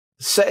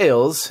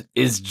Sales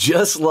is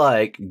just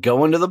like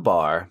going to the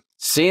bar,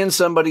 seeing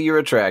somebody you're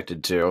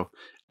attracted to,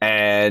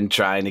 and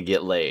trying to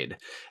get laid.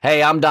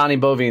 Hey, I'm Donnie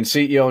Bovian,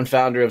 CEO and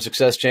founder of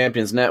Success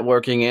Champions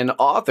Networking and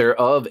author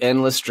of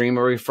Endless Stream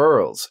of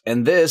Referrals.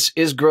 And this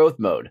is Growth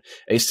Mode,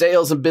 a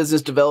sales and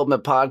business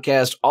development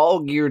podcast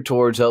all geared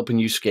towards helping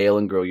you scale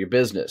and grow your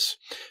business.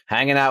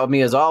 Hanging out with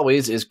me as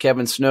always is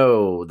Kevin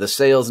Snow, the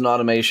sales and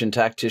automation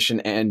tactician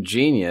and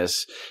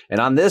genius.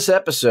 And on this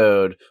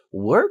episode,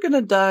 we're going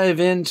to dive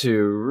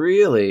into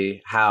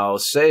really how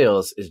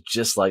sales is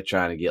just like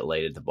trying to get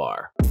laid at the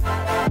bar.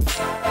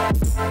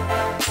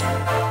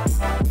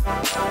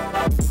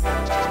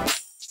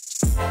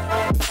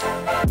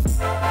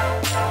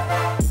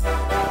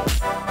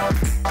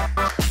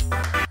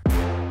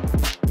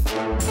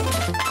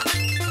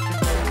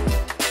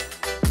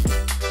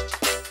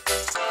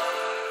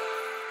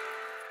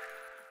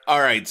 All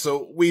right,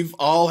 so we've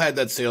all had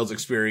that sales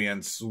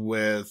experience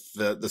with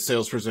the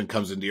salesperson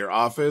comes into your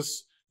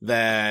office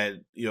that,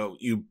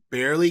 you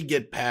barely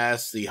get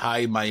past the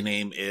hi, my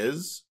name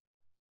is,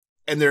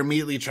 and they're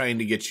immediately trying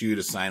to get you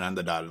to sign on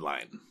the dotted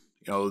line.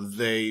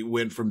 They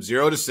went from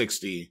 0 to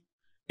 60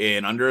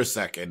 in under a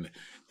second,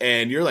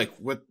 and you're like,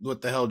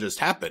 what the hell just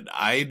happened?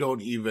 I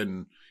don't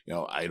even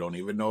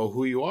know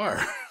who you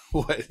are.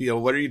 What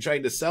are you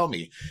trying to sell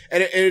me?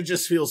 And it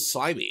just feels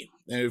slimy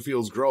and it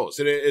feels gross.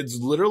 And it's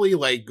literally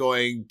like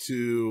going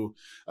to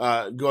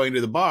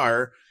the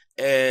bar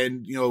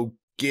and,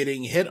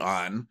 getting hit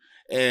on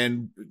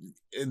and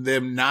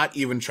them not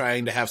even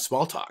trying to have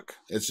small talk.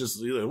 It's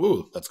just,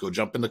 ooh, let's go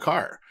jump in the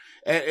car.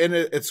 And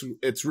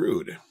it's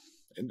rude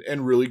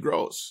and really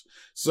gross.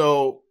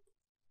 So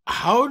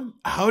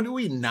how do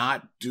we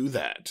not do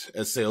that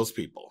as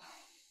salespeople?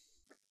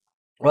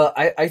 Well,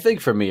 I think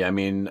for me,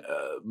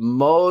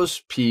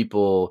 most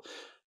people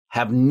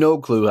have no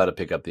clue how to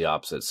pick up the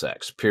opposite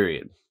sex,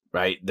 period.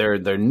 Right? They're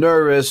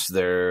nervous.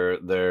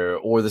 They're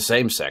or the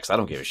same sex. I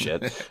don't give a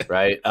shit.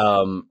 Right?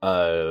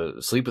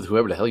 Sleep with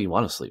whoever the hell you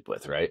want to sleep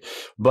with. Right?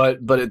 But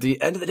at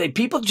the end of the day,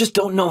 people just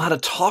don't know how to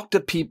talk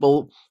to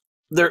people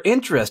they're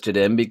interested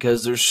in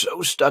because they're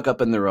so stuck up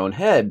in their own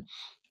head.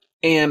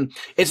 And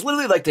it's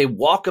literally like they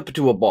walk up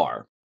to a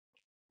bar.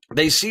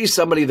 They see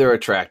somebody they're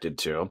attracted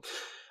to.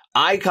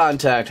 Eye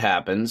contact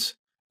happens.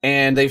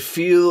 And they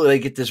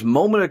get this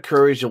moment of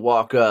courage to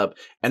walk up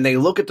and they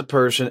look at the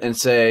person and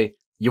say,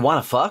 "You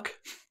want to fuck?"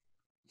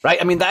 Right?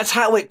 That's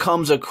how it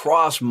comes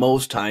across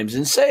most times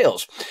in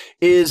sales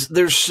is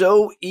they're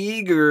so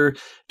eager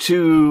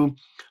to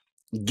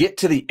get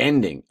to the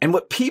ending. And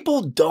what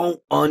people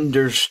don't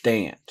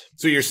understand.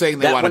 So you're saying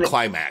they want a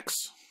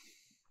climax.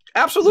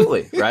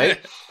 Absolutely. Right.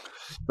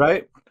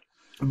 Right.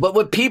 But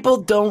what people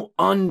don't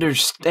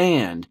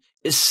understand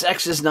is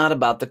sex is not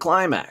about the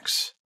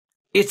climax.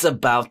 It's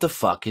about the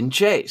fucking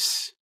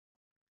chase,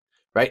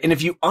 right? And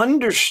if you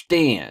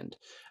understand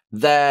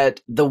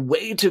that the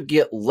way to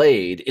get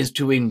laid is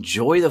to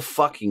enjoy the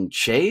fucking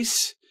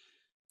chase,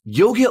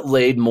 you'll get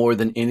laid more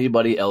than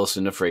anybody else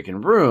in the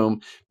freaking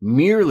room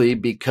merely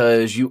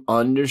because you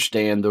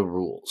understand the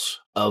rules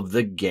of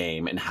the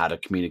game and how to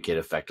communicate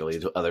effectively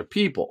to other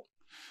people.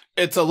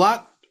 It's a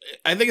lot.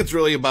 I think it's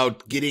really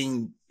about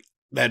getting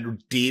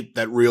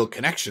that real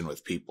connection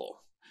with people.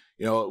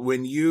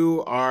 When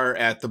you are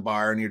at the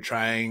bar and you're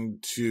trying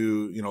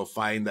to,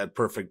 find that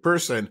perfect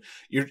person,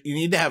 you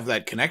need to have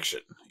that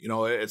connection.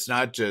 It's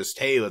not just,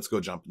 hey, let's go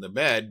jump in the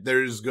bed.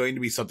 There's going to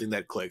be something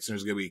that clicks and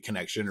there's going to be a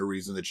connection or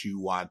reason that you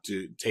want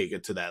to take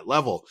it to that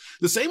level.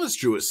 The same is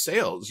true with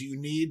sales. You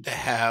need to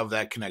have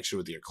that connection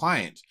with your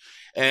client.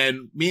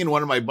 And me and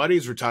one of my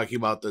buddies were talking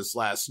about this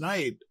last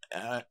night,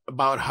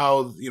 about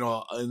how,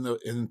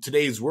 in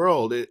today's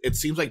world, it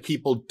seems like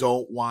people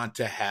don't want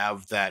to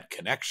have that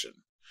connection.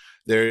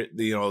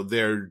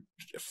 They're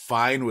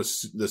fine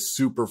with the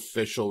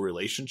superficial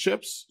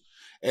relationships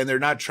and they're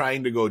not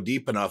trying to go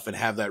deep enough and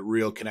have that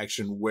real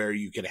connection where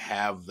you can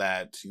have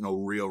that,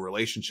 real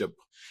relationship.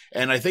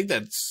 And I think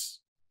that's,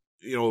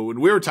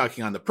 when we were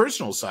talking on the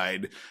personal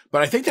side,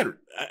 but I think that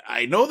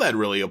I know that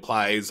really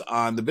applies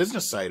on the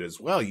business side as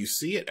well. You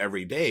see it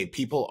every day.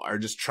 People are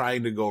just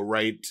trying to go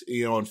right,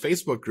 in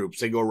Facebook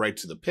groups, they go right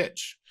to the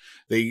pitch.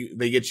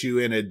 They get you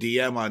in a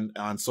DM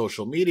on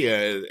social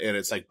media and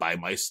it's like, buy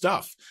my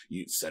stuff.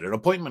 You set an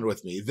appointment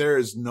with me. There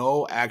is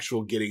no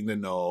actual getting to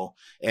know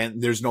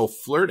and there's no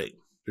flirting.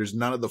 There's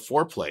none of the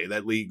foreplay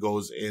that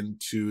goes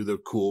into the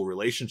cool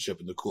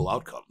relationship and the cool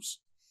outcomes.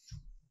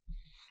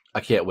 I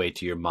can't wait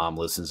till your mom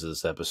listens to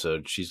this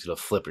episode. She's going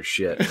to flip her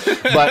shit.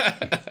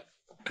 But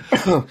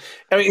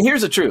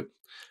here's the truth.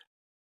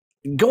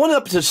 Going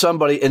up to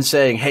somebody and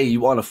saying, "Hey,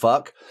 you want to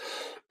fuck?"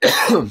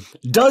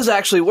 does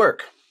actually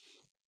work.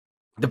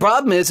 The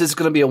problem is it's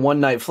going to be a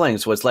one-night fling,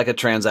 so it's like a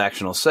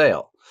transactional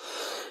sale.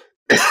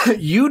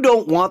 You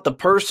don't want the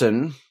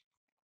person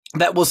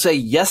that will say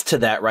yes to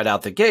that right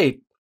out the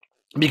gate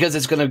because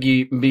it's going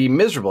to be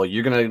miserable.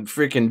 You're going to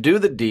freaking do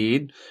the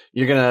deed.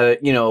 You're going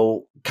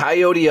to,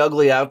 coyote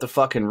ugly out the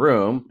fucking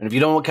room. And if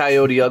you don't know what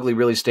coyote ugly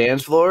really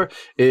stands for,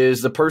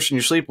 is the person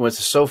you're sleeping with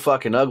is so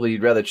fucking ugly,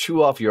 you'd rather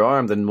chew off your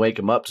arm than wake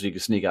him up so you can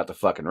sneak out the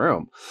fucking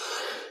room.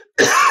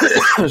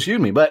 Excuse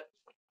me. But,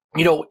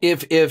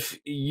 if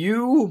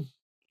you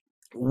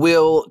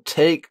will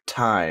take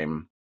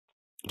time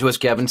to, as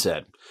Kevin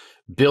said,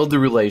 build the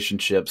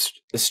relationships,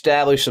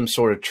 establish some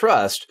sort of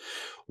trust,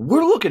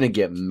 we're looking to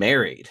get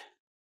married.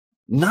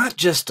 Not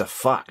just to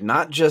fuck,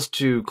 not just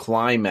to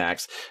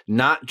climax,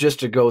 not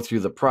just to go through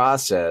the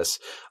process.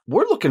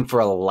 We're looking for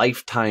a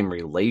lifetime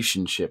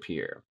relationship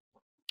here.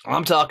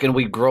 I'm talking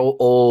we grow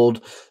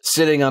old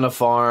sitting on a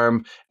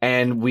farm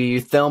and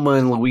we Thelma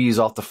and Louise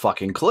off the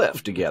fucking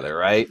cliff together,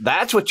 right?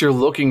 That's what you're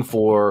looking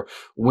for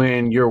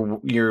when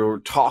you're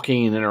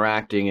talking and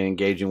interacting and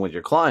engaging with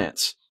your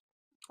clients.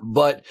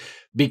 But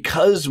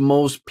because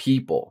most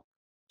people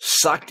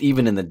sucked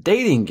even in the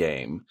dating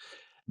game,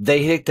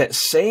 they hit that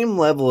same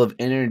level of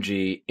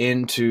energy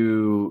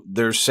into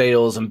their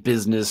sales and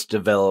business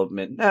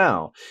development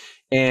now.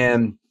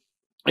 And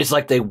it's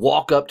like they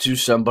walk up to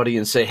somebody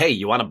and say, hey,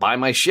 you want to buy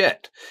my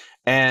shit?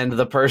 And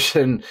the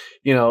person,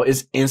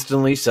 is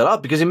instantly set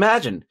up. Because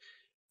imagine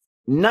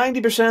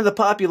 90% of the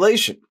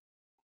population,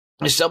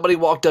 if somebody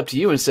walked up to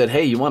you and said,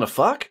 hey, you want to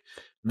fuck?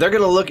 You're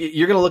going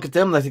to look at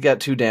them like they got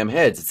two damn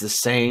heads. It's the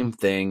same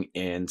thing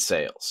in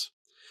sales.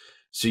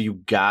 So you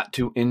got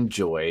to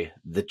enjoy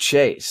the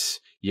chase.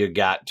 You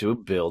got to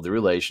build the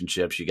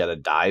relationships. You got to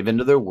dive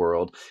into their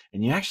world,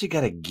 and you actually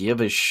got to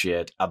give a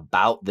shit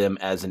about them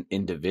as an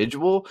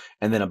individual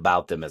and then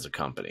about them as a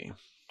company.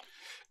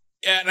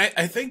 Yeah, and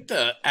I think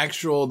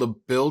the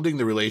building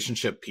the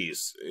relationship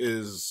piece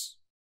is,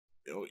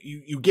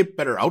 you get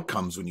better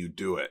outcomes when you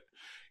do it.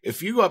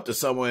 If you go up to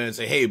someone and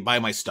say, hey, buy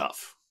my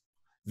stuff,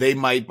 they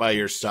might buy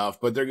your stuff,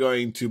 but they're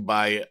going to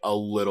buy a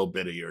little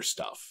bit of your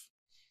stuff.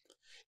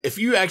 If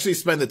you actually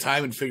spend the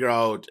time and figure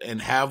out and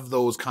have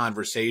those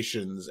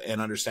conversations and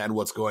understand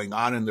what's going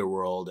on in their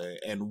world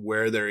and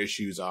where their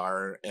issues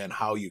are and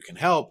how you can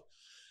help,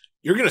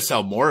 you're going to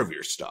sell more of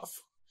your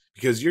stuff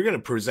because you're going to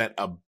present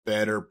a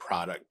better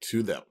product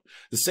to them.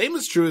 The same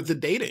is true with the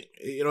dating.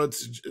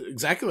 It's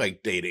exactly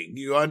like dating.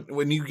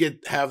 When you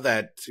have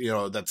that,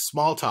 that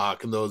small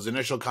talk and those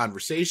initial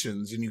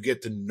conversations and you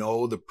get to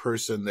know the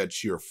person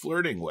that you're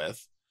flirting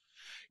with,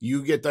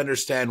 you get to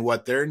understand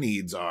what their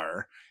needs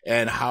are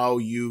and how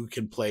you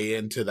can play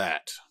into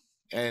that.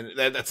 And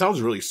that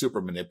sounds really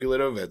super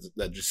manipulative.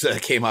 That just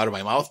came out of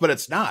my mouth, but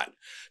it's not,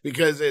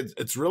 because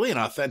it's really an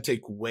authentic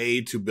way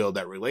to build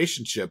that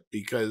relationship,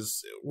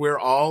 because we're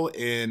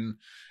in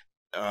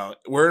a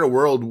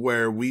world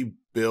where we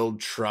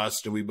build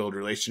trust and we build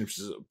relationships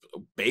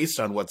based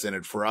on what's in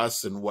it for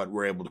us and what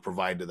we're able to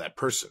provide to that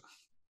person.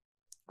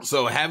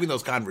 So having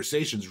those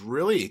conversations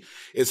really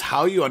is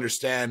how you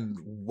understand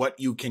what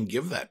you can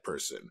give that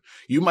person.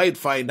 You might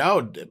find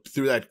out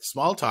through that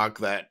small talk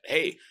that,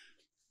 hey,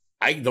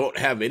 I don't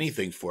have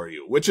anything for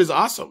you, which is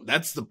awesome.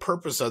 That's the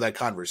purpose of that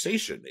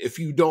conversation. If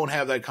you don't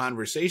have that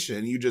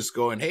conversation, you just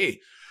go and,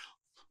 hey,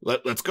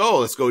 let's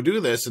go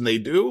do this. And they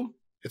do,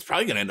 it's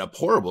probably going to end up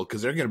horrible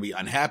because they're going to be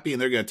unhappy and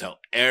they're going to tell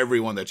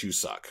everyone that you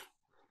suck.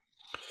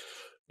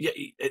 Yeah,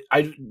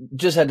 I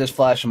just had this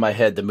flash in my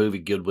head, the movie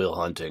Good Will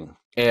Hunting.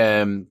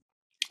 And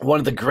one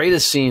of the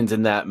greatest scenes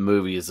in that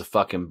movie is the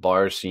fucking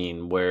bar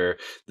scene where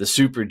the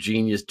super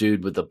genius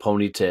dude with the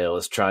ponytail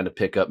is trying to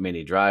pick up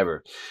Minnie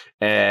Driver.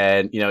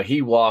 And,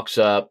 he walks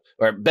up,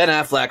 or Ben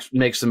Affleck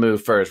makes the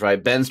move first,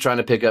 right? Ben's trying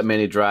to pick up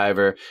Minnie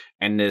Driver,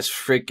 and this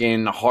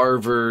freaking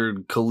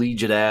Harvard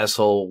collegiate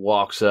asshole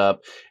walks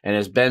up. And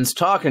as Ben's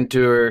talking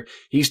to her,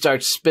 he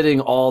starts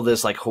spitting all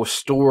this like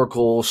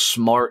historical,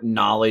 smart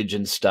knowledge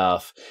and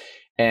stuff.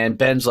 And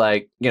Ben's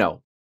like,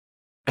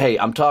 hey,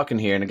 I'm talking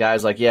here. And the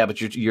guy's like, yeah, but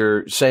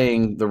you're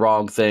saying the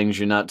wrong things.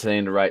 You're not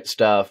saying the right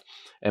stuff.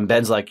 And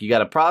Ben's like, you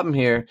got a problem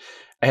here.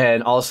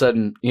 And all of a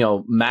sudden,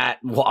 Matt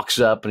walks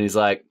up and he's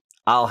like,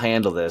 I'll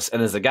handle this.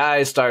 And as the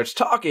guy starts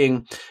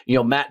talking,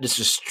 Matt just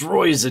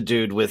destroys the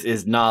dude with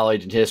his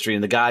knowledge and history.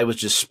 And the guy was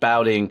just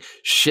spouting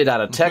shit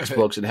out of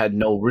textbooks and had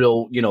no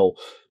real,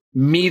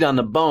 meat on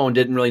the bone,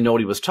 didn't really know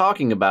what he was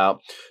talking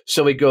about.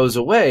 So he goes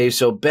away.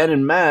 So Ben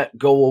and Matt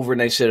go over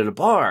and they sit at a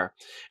bar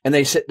and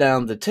they sit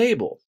down at the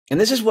table. And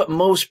this is what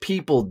most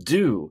people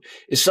do,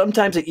 is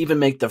sometimes they even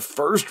make the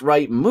first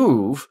right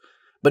move,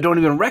 but don't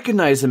even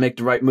recognize they make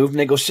the right move, and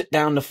they go sit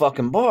down in the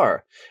fucking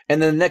bar.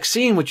 And then the next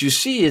scene, what you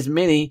see is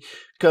Minnie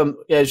come,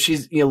 as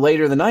she's,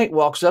 later in the night,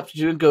 walks up to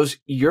you and goes,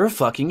 you're a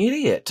fucking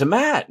idiot, to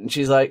Matt. And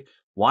she's like,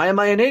 why am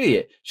I an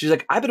idiot? She's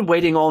like, I've been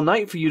waiting all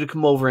night for you to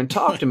come over and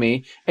talk to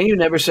me, and you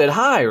never said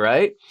hi,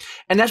 right?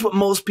 And that's what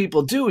most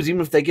people do, is even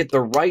if they get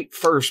the right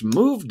first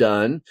move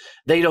done,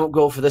 they don't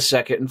go for the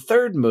second and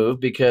third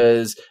move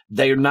because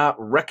they're not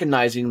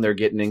recognizing they're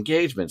getting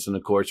engagements. And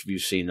of course, if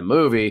you've seen the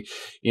movie,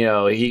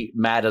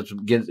 Matt is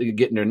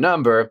getting her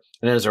number,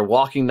 and as they're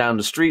walking down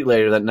the street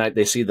later that night,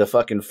 they see the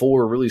fucking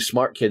four really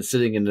smart kids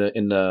sitting in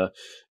the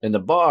in the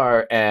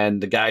bar,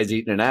 and the guy's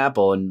eating an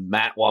apple, and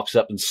Matt walks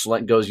up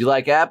and goes, "You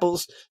like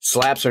apples?"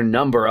 Slaps her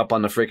number up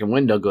on the freaking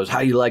window, goes, "How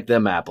you like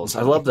them apples?"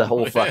 I love the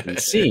whole fucking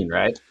scene,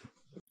 right?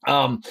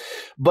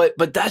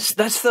 But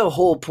that's the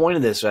whole point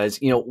of this, guys.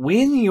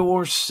 When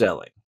you're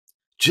selling,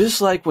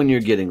 just like when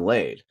you're getting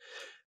laid,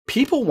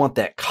 people want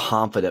that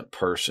confident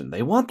person.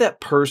 They want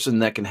that person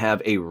that can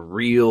have a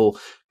real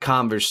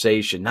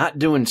conversation, not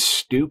doing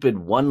stupid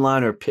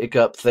one-liner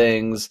pickup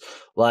things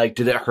like,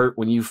 "Did it hurt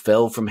when you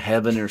fell from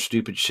heaven?" or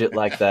stupid shit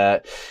like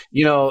that.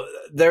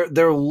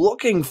 They're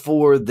looking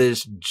for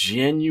this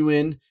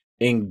genuine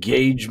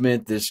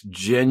engagement, this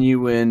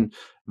genuine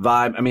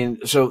vibe. I mean,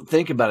 so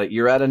think about it.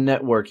 You're at a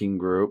networking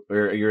group,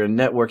 or you're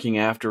networking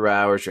after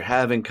hours, you're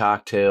having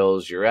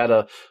cocktails, you're at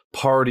a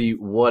party,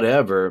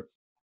 whatever.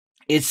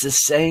 It's the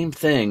same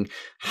thing.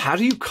 How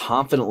do you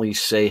confidently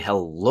say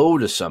hello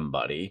to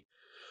somebody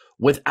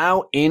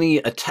without any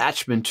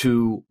attachment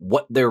to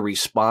what their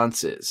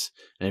response is?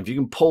 And if you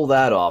can pull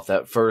that off,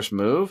 that first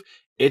move,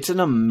 it's an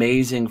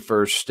amazing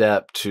first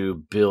step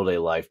to build a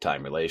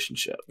lifetime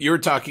relationship. You were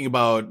talking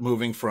about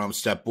moving from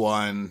step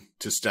 1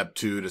 to step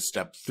 2 to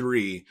step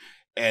 3.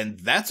 And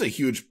that's a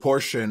huge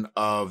portion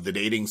of the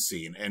dating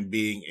scene and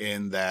being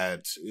in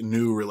that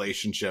new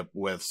relationship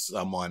with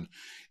someone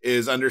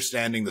is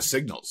understanding the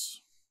signals.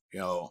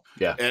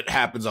 Yeah. It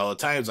happens all the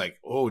time. It's like,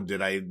 oh, did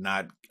I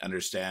not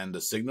understand the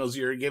signals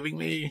you're giving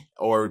me?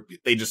 Or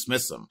they just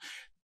miss them.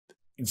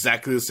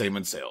 Exactly the same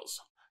in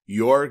sales.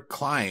 Your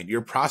client,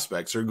 your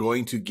prospects are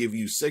going to give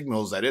you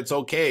signals that it's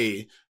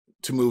okay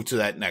to move to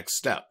that next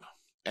step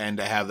and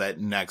to have that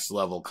next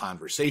level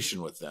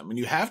conversation with them. And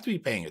you have to be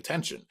paying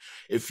attention.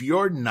 If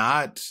you're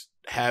not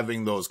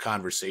having those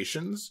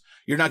conversations,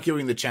 you're not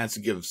giving the chance to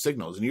give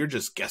signals and you're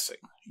just guessing.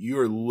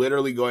 You're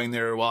literally going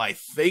there. Well, I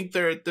think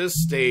they're at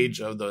this stage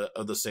of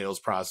the sales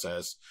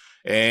process,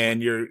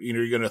 and you're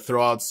going to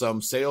throw out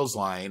some sales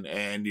line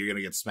and you're going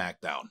to get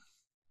smacked down.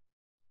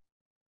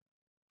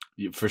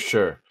 For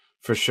sure.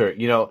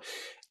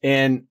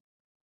 And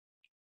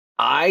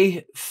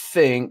I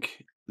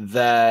think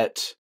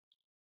that,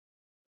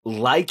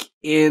 like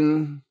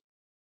in,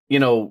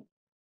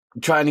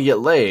 trying to get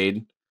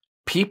laid,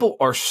 people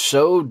are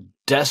so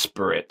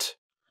desperate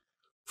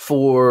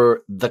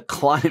for the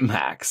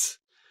climax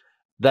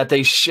that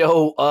they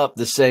show up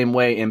the same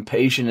way,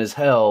 impatient as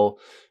hell,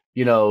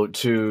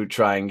 to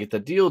try and get the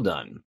deal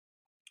done.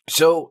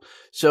 So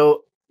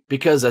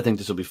because I think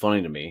this will be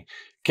funny to me,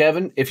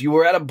 Kevin, if you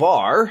were at a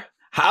bar,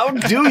 how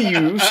do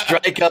you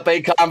strike up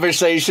a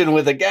conversation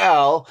with a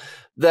gal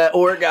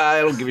or a guy?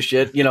 I don't give a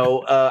shit.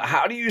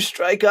 How do you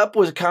strike up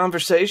with a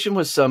conversation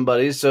with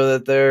somebody so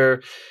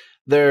that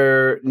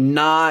they're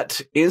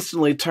not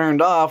instantly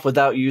turned off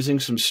without using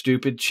some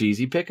stupid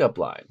cheesy pickup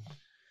line?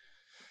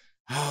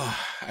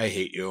 I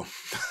hate you.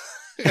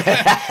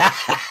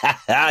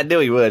 I knew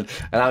he would,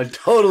 and I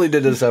totally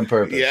did this on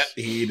purpose. Yeah,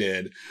 he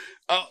did.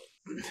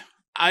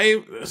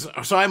 I'm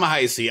a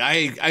high C.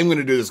 I'm going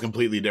to do this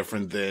completely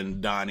different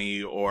than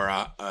Donnie or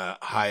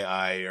High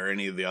I or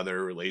any of the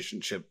other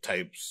relationship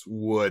types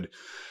would.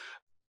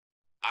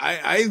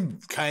 I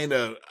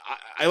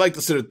like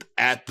to sit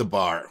at the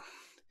bar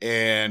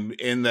and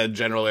in the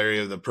general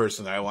area of the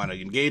person that I want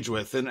to engage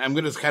with. And I'm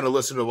going to kind of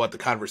listen to what the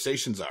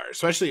conversations are,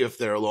 especially if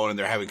they're alone and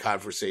they're having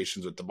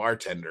conversations with the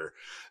bartender.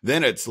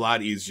 Then it's a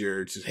lot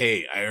easier to,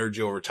 hey, I heard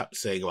you over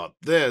saying about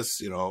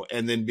this,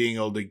 and then being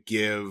able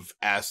to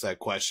ask that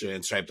question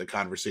and stripe the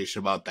conversation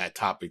about that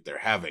topic they're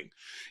having.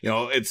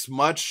 It's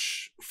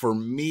much, for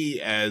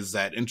me as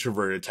that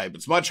introverted type,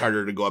 it's much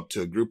harder to go up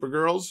to a group of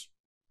girls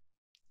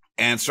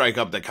and strike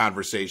up the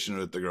conversation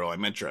with the girl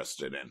I'm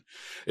interested in.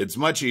 It's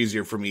much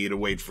easier for me to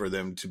wait for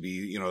them to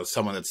be,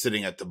 someone that's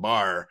sitting at the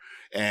bar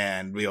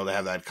and be able to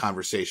have that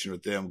conversation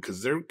with them,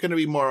 because they're going to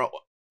be more,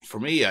 for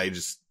me, I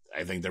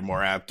think they're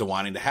more apt to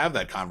wanting to have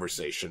that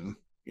conversation.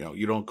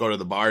 You don't go to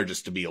the bar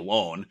just to be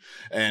alone.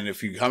 And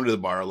if you come to the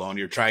bar alone,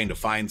 you're trying to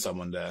find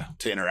someone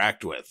to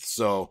interact with.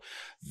 So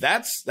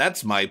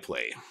that's my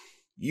play.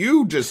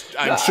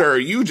 I'm sure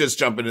you just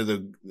jump into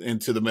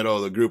the middle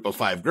of the group of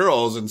 5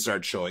 girls and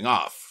start showing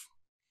off.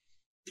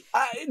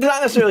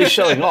 Not necessarily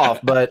showing off,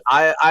 but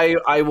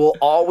I will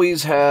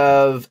always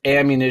have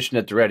ammunition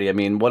at the ready. I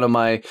mean, one of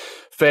my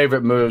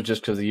favorite moves,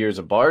 just because of years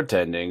of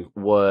bartending,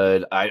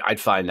 I'd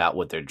find out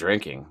what they're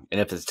drinking.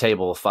 And if it's a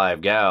table of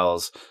 5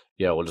 gals,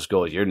 we'll just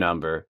go with your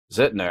number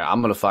sitting there.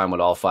 I'm going to find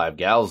what all 5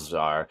 gals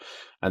are.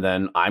 And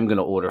then I'm going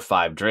to order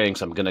 5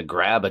 drinks. I'm going to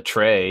grab a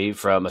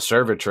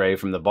server tray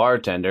from the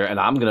bartender, and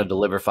I'm going to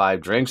deliver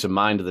 5 drinks of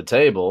mine to the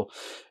table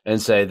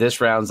and say,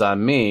 "This round's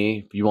on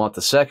me. If you want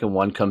the second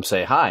one, come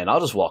say hi." And I'll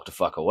just walk the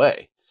fuck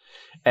away.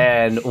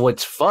 And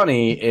what's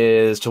funny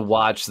is to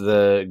watch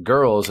the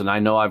girls, and I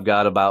know I've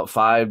got about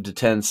 5 to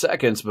 10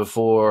 seconds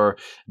before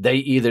they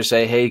either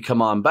say, "Hey,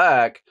 come on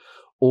back,"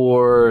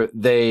 or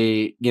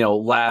they,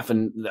 laugh.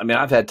 And I mean,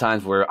 I've had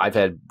times where I've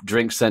had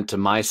drinks sent to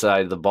my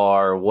side of the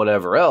bar or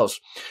whatever else.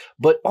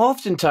 But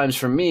oftentimes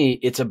for me,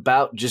 it's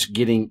about just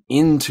getting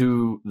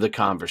into the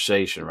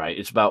conversation, right?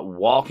 It's about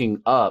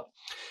walking up,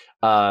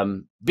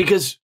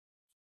 because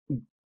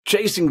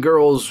chasing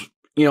girls,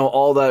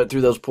 all that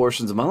through those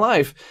portions of my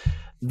life,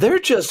 they're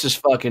just as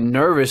fucking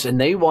nervous and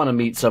they want to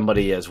meet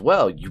somebody as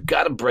well. You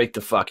got to break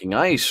the fucking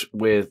ice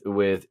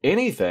with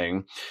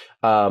anything.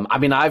 I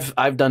mean,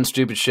 I've done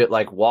stupid shit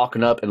like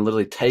walking up and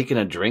literally taking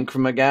a drink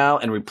from a gal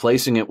and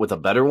replacing it with a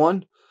better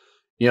one.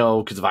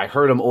 Because if I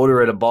heard them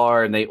order at a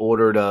bar and they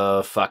ordered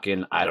a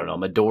fucking, I don't know,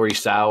 Midori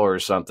sour or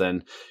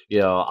something,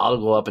 I'll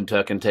go up and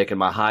take in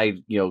my high,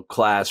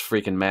 class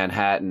freaking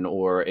Manhattan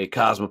or a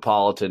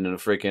Cosmopolitan and a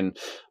freaking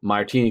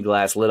martini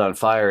glass lit on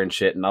fire and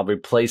shit, and I'll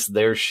replace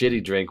their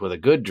shitty drink with a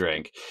good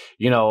drink,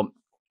 and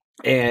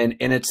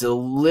it's the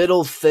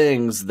little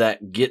things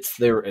that gets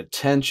their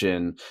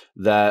attention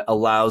that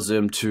allows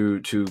them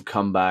to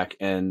come back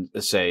and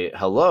say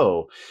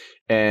hello,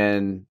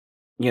 and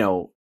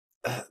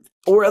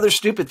or other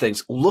stupid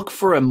things. Look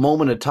for a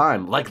moment of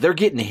time. Like they're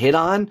getting hit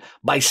on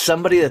by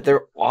somebody that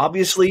they're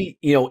obviously,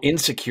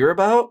 insecure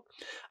about.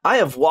 I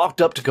have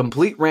walked up to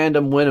complete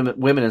random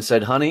women and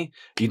said, honey,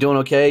 you doing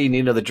okay? You need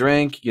another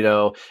drink?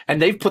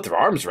 And they've put their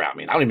arms around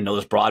me. And I don't even know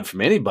this broad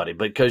from anybody,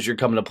 but because you're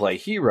coming to play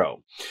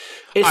hero.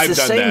 It's I've the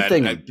done same that.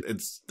 thing.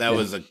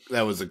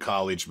 That was a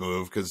college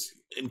move because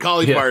in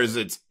college bars,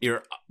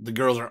 the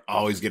girls are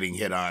always getting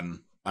hit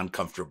on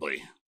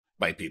uncomfortably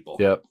by people.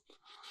 Yep.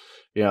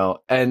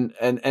 And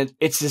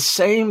it's the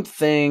same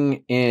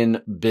thing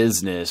in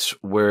business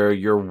where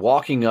you're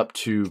walking up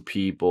to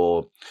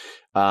people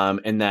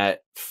in that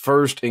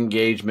first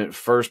engagement,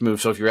 first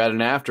move. So if you're at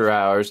an after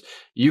hours,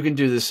 you can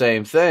do the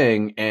same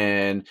thing.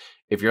 And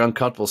if you're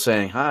uncomfortable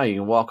saying hi, you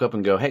can walk up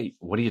and go, hey,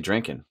 what are you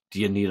drinking?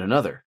 Do you need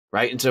another?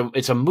 Right. And so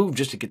it's a move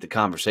just to get the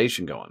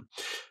conversation going.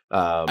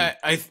 Go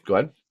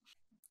ahead.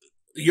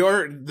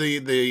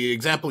 The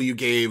example you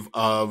gave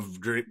of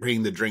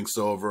bringing the drinks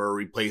over or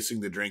replacing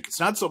the drink, it's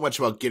not so much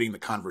about getting the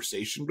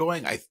conversation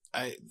going.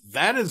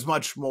 That is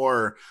much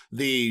more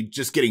the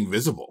just getting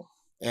visible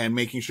and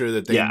making sure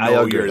that they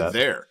know you're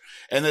there.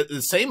 And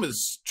the same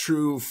is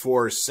true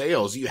for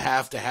sales. You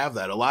have to have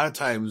that. A lot of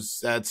times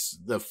that's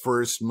the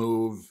first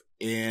move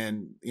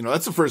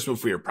that's the first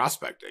move for your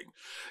prospecting,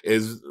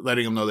 is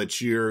letting them know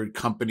that your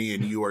company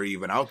and you are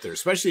even out there,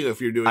 especially if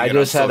you're doing it on social media.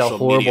 I just had a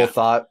horrible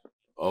thought.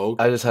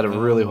 I just had a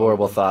really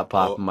horrible thought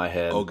pop in my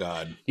head. Oh,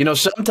 God.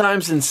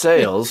 Sometimes in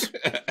sales,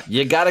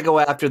 you got to go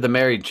after the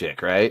married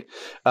chick, right?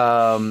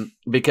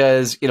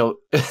 Because,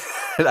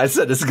 I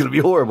said this is going to be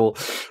horrible,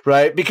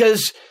 right?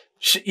 Because,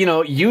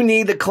 you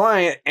need the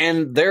client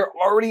and they're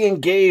already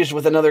engaged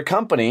with another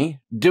company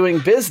doing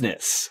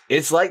business.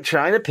 It's like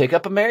trying to pick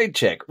up a married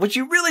chick, which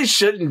you really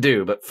shouldn't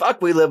do. But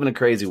fuck, we live in a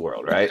crazy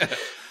world, right?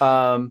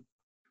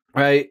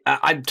 Right.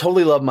 I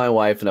totally love my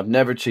wife and I've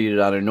never cheated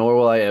on her, nor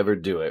will I ever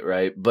do it.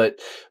 Right. But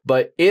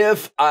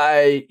if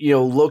I,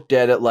 looked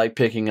at it like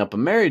picking up a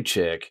married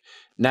chick,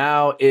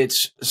 now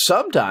it's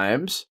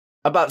sometimes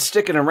about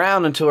sticking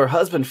around until her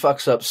husband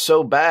fucks up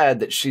so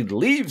bad that she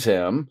leaves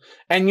him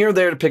and you're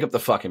there to pick up the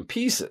fucking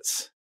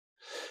pieces.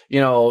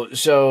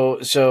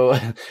 So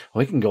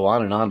we can go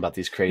on and on about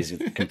these crazy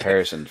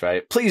comparisons,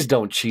 right? Please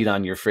don't cheat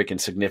on your freaking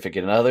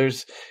significant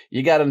others.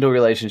 You got into a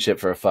relationship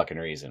for a fucking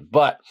reason.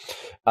 But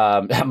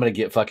I'm going to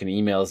get fucking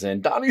emails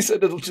in. Donnie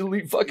said it'll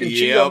fucking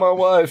cheat on my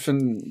wife.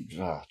 And,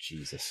 oh,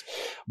 Jesus.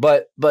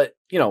 But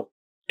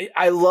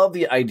I love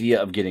the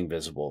idea of getting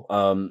visible.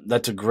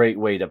 That's a great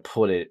way to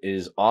put it,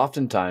 is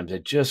oftentimes I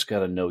just got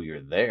to know you're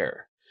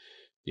there.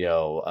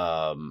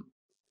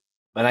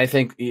 And I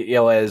think,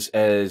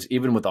 as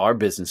even with our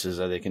businesses,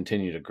 as they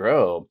continue to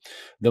grow,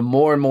 the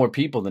more and more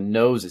people that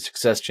knows that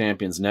Success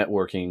Champions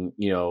Networking,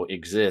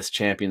 exists,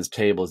 Champions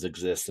Tables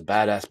exist, the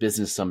Badass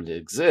Business Summit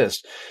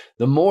exists,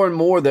 the more and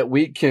more that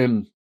we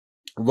can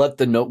let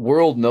the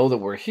world know that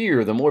we're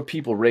here, the more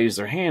people raise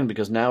their hand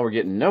because now we're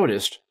getting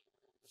noticed.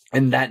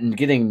 And that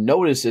getting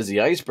noticed is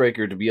the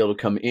icebreaker to be able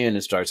to come in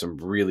and start some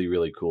really,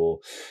 really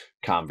cool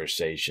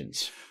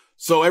conversations.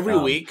 So every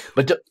week,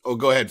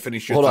 go ahead,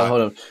 finish your thought.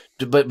 Hold on.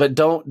 But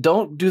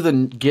don't do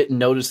the get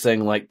noticed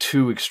thing like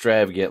too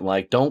extravagant.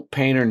 Like don't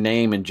paint her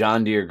name in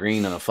John Deere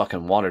green on a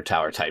fucking water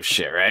tower type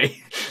shit, right?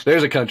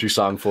 There's a country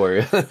song for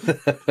you.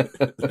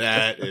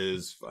 That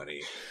is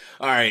funny.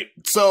 All right.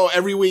 So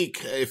every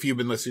week, if you've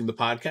been listening to the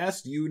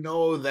podcast, you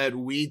know that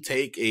we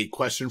take a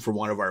question from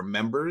one of our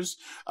members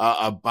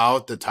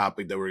about the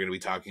topic that we're going to be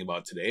talking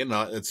about today. And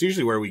it's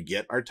usually where we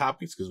get our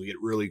topics because we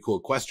get really cool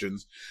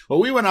questions. Well,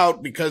 we went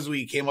out because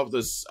we came up with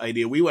this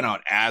idea. We went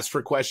out, asked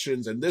for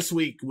questions. And this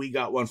week we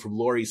got one from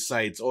Lori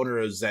Seitz, owner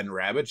of Zen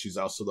Rabbit. She's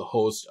also the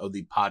host of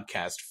the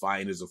podcast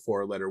Find is a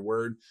 4-letter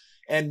word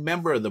and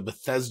member of the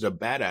Bethesda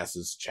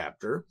Badasses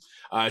chapter.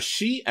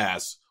 She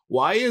asks,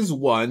 why is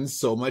one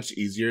so much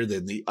easier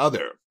than the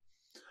other?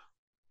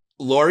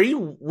 Lori,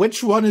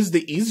 which one is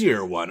the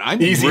easier one? I'm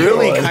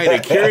really kind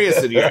of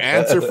curious in your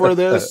answer for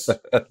this.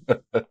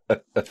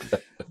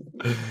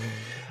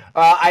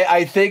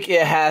 I think you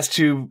have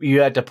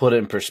to put it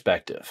in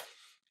perspective.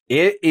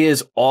 It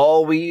is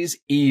always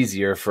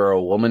easier for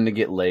a woman to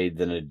get laid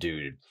than a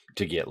dude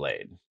to get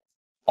laid.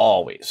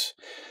 Always.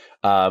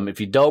 If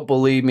you don't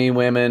believe me,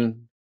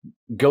 women,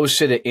 go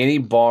sit at any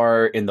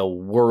bar in the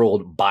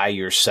world by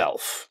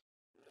yourself,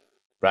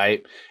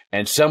 right?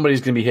 And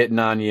somebody's going to be hitting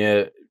on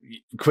you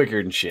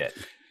quicker than shit.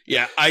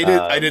 Yeah,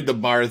 I did the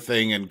bar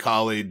thing in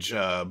college,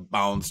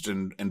 bounced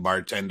and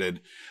bartended.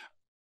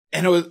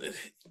 And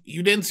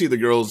you didn't see the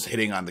girls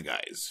hitting on the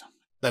guys.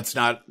 That's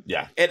not,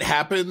 yeah. It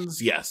happens,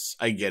 yes,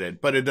 I get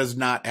it, but it does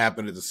not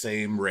happen at the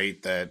same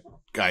rate that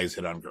guys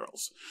hit on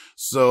girls.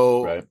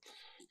 So right.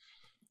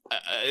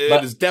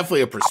 It is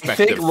definitely a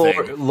perspective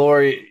thing.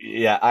 Lori,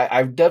 yeah,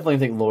 I definitely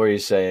think Lori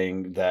is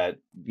saying that,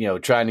 you know,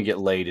 trying to get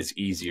laid is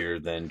easier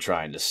than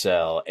trying to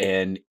sell.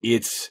 And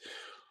it's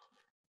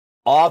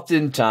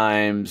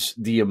oftentimes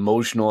the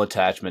emotional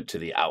attachment to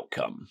the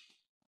outcome.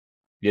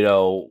 You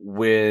know,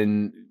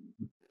 when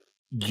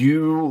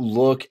you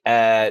look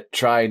at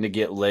trying to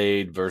get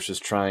laid versus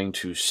trying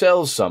to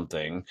sell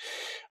something,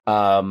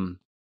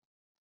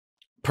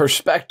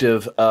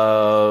 perspective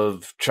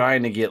of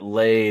trying to get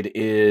laid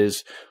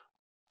is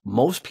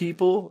most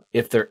people,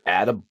 if they're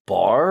at a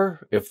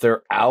bar, if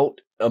they're out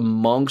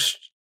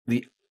amongst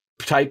the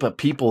type of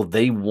people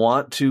they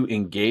want to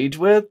engage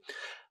with,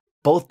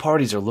 both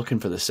parties are looking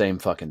for the same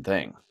fucking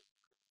thing.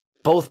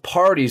 Both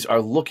parties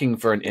are looking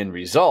for an end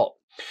result.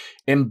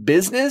 In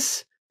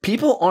business,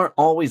 people aren't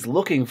always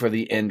looking for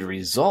the end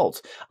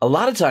result. A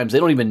lot of times they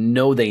don't even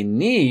know they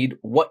need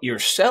what you're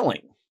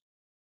selling.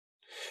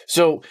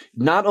 So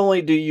not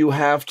only do you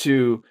have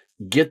to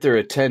get their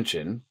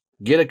attention,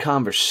 get a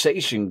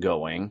conversation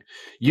going,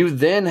 you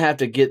then have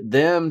to get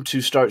them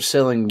to start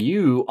selling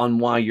you on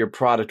why your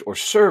product or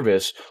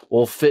service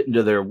will fit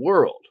into their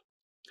world.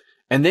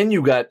 And then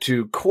you got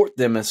to court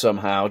them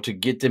somehow to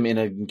get them in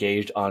an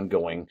engaged,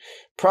 ongoing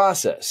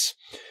process.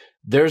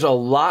 There's a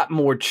lot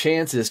more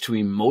chances to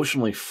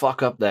emotionally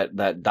fuck up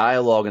that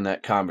dialogue and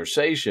that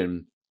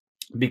conversation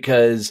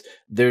because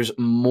there's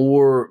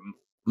more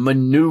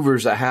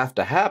maneuvers that have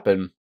to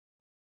happen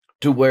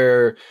to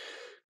where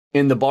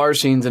in the bar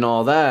scenes and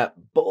all that,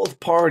 both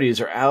parties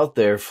are out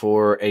there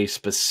for a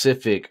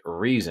specific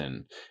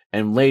reason.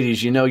 And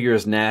ladies, you know you're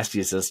as nasty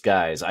as us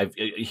guys. I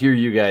hear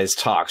you guys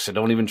talk, so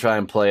don't even try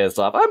and play us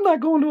off. I'm not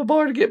going to a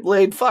bar to get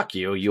laid. Fuck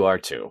you. You are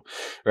too,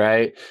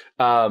 right?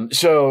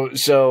 So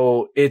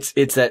it's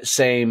that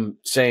same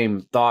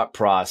thought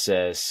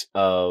process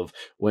of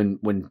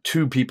when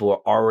two people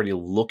are already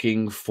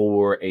looking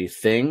for a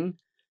thing,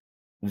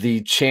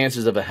 the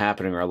chances of it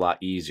happening are a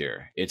lot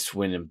easier. It's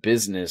when in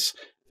business,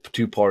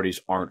 two parties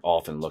aren't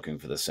often looking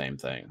for the same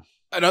thing.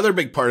 Another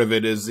big part of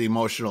it is the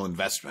emotional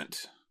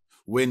investment.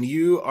 When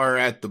you are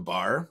at the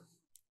bar,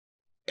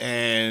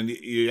 and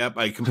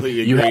I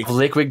completely agree. You have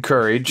liquid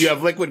courage. You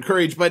have liquid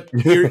courage, but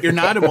you're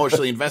not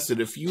emotionally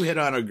invested. If you hit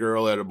on a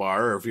girl at a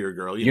bar, or if you're a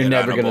girl, you're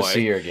never going to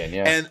see her again.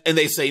 Yeah, and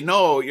they say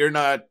no, you're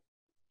not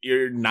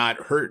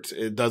hurt.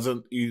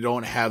 You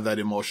don't have that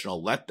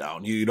emotional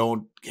letdown. You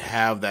don't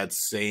have that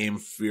same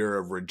fear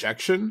of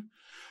rejection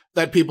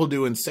that people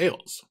do in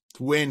sales.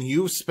 When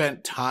you've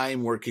spent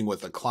time working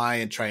with a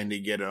client, trying to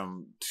get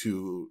them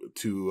to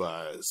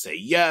say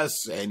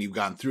yes, and you've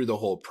gone through the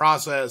whole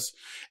process,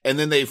 and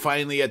then they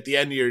finally at the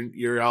end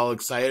you're all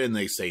excited and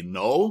they say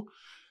no,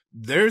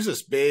 there's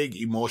this big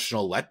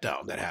emotional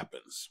letdown that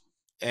happens,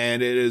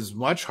 and it is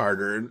much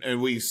harder.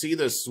 And we see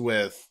this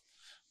with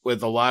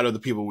a lot of the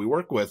people we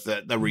work with,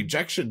 that the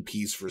rejection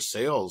piece for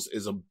sales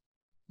is a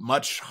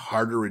much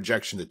harder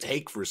rejection to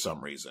take for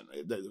some reason.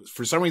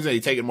 For some reason, they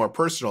take it more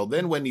personal.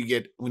 Then when you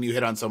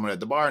hit on someone at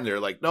the bar and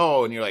they're like,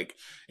 no, and you're like,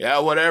 yeah,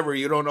 whatever,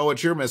 you don't know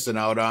what you're missing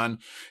out on,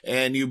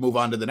 and you move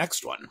on to the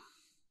next one.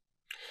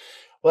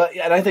 Well,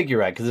 yeah, and I think you're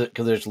right, because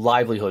there's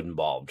livelihood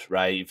involved,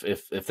 right?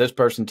 If this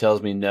person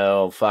tells me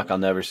no, fuck, I'll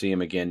never see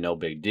him again, no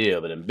big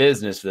deal. But in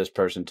business, if this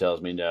person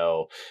tells me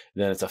no,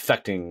 then it's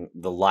affecting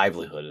the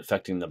livelihood,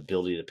 affecting the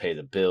ability to pay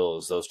the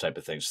bills, those type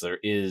of things. So there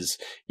is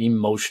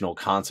emotional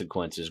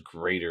consequences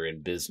greater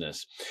in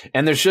business,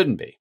 and there shouldn't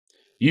be.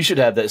 You should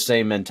have that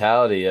same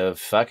mentality of,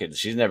 fuck it,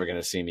 she's never going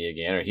to see me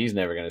again, or he's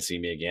never going to see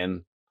me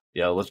again.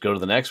 You know, let's go to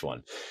the next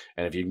one.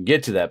 And if you can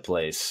get to that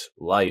place,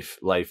 life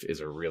is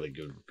a really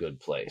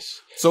good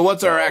place. So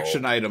what's our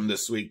action item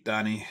this week,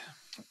 Donnie?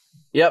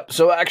 Yep.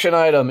 So action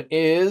item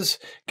is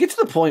get to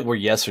the point where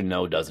yes or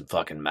no doesn't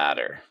fucking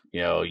matter.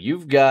 You know,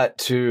 you've got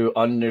to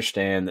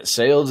understand that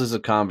sales is a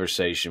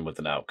conversation with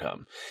an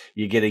outcome.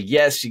 You get a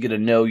yes, you get a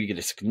no, you get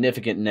a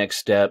significant next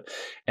step.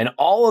 And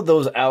all of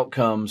those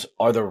outcomes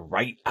are the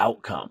right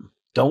outcome.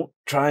 Don't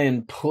try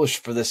and push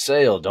for the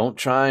sale. Don't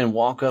try and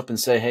walk up and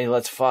say, hey,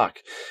 let's fuck,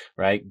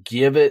 right?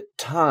 Give it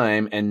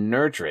time and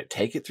nurture it.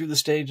 Take it through the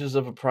stages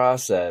of a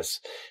process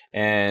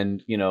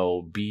and, you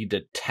know, be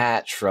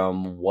detached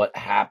from what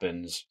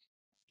happens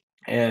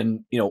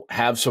and, you know,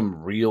 have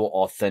some real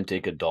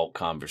authentic adult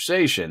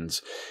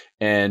conversations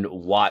and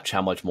watch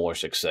how much more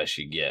success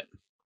you get.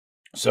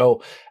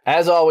 So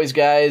as always,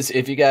 guys,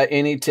 if you got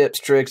any tips,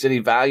 tricks, any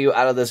value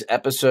out of this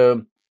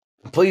episode,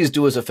 Please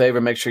do us a favor.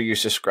 Make sure you're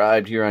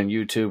subscribed here on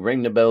YouTube.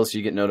 Ring the bell so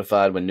you get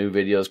notified when new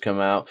videos come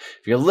out.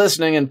 If you're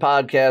listening in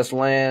podcast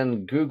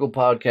land, Google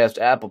Podcast,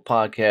 Apple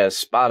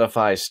Podcast,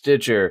 Spotify,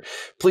 Stitcher,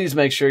 please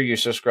make sure you're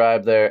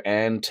subscribed there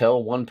and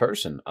tell one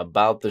person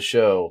about the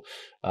show.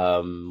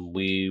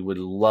 We would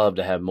love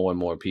to have more and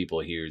more people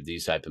hear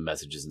these type of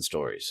messages and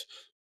stories.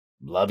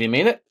 Love you,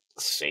 mean it.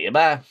 See you,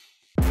 bye.